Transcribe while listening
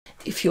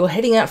If you're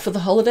heading out for the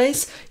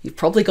holidays, you've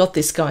probably got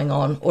this going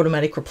on,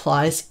 automatic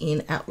replies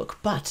in Outlook.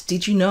 But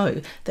did you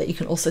know that you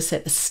can also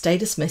set a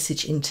status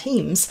message in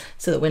Teams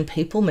so that when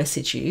people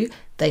message you,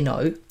 they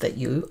know that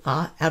you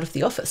are out of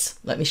the office?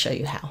 Let me show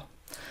you how.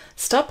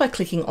 Start by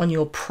clicking on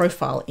your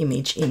profile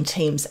image in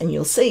Teams and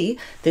you'll see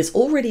there's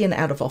already an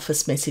out of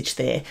office message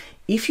there.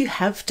 If you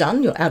have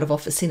done your out of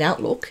office in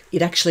Outlook,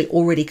 it actually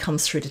already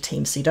comes through to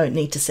Teams, so you don't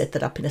need to set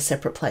that up in a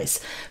separate place.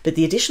 But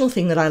the additional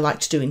thing that I like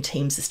to do in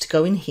Teams is to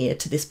go in here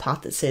to this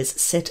part that says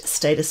set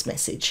status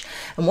message.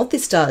 And what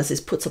this does is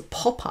puts a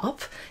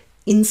pop-up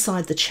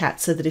inside the chat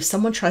so that if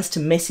someone tries to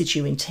message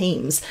you in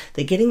Teams,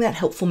 they're getting that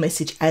helpful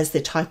message as they're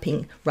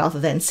typing rather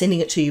than sending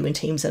it to you in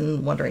Teams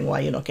and wondering why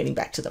you're not getting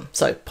back to them.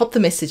 So pop the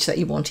message that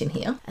you want in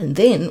here. And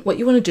then what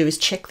you want to do is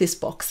check this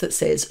box that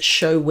says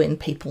show when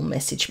people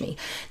message me.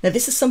 Now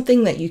this is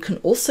something that you can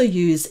also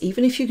use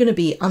even if you're going to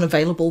be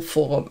unavailable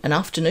for an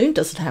afternoon.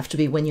 Doesn't have to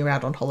be when you're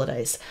out on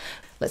holidays.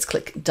 Let's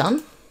click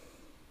done.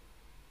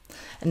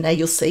 And now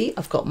you'll see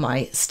I've got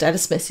my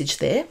status message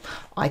there.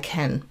 I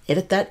can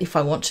edit that if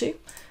I want to.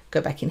 Go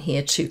back in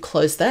here to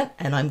close that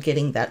and I'm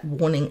getting that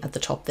warning at the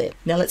top there.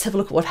 Now let's have a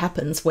look at what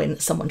happens when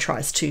someone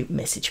tries to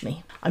message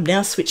me. I'm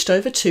now switched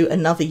over to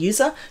another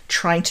user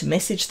trying to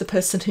message the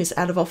person who's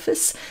out of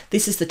office.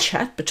 This is the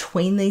chat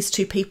between these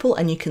two people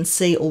and you can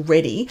see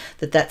already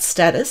that that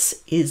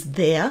status is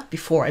there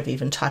before I've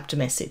even typed a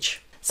message.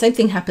 Same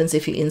thing happens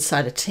if you're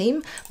inside a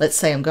team. Let's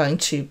say I'm going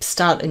to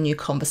start a new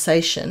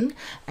conversation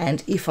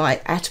and if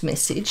I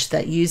 @message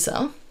that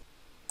user,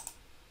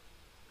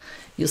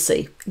 you'll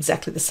see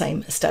exactly the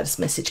same status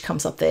message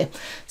comes up there.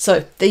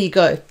 So there you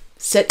go.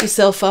 Set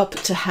yourself up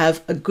to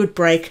have a good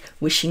break.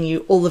 Wishing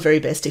you all the very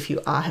best if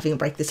you are having a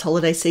break this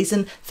holiday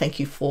season. Thank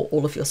you for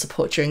all of your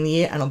support during the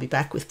year and I'll be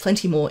back with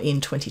plenty more in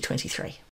 2023.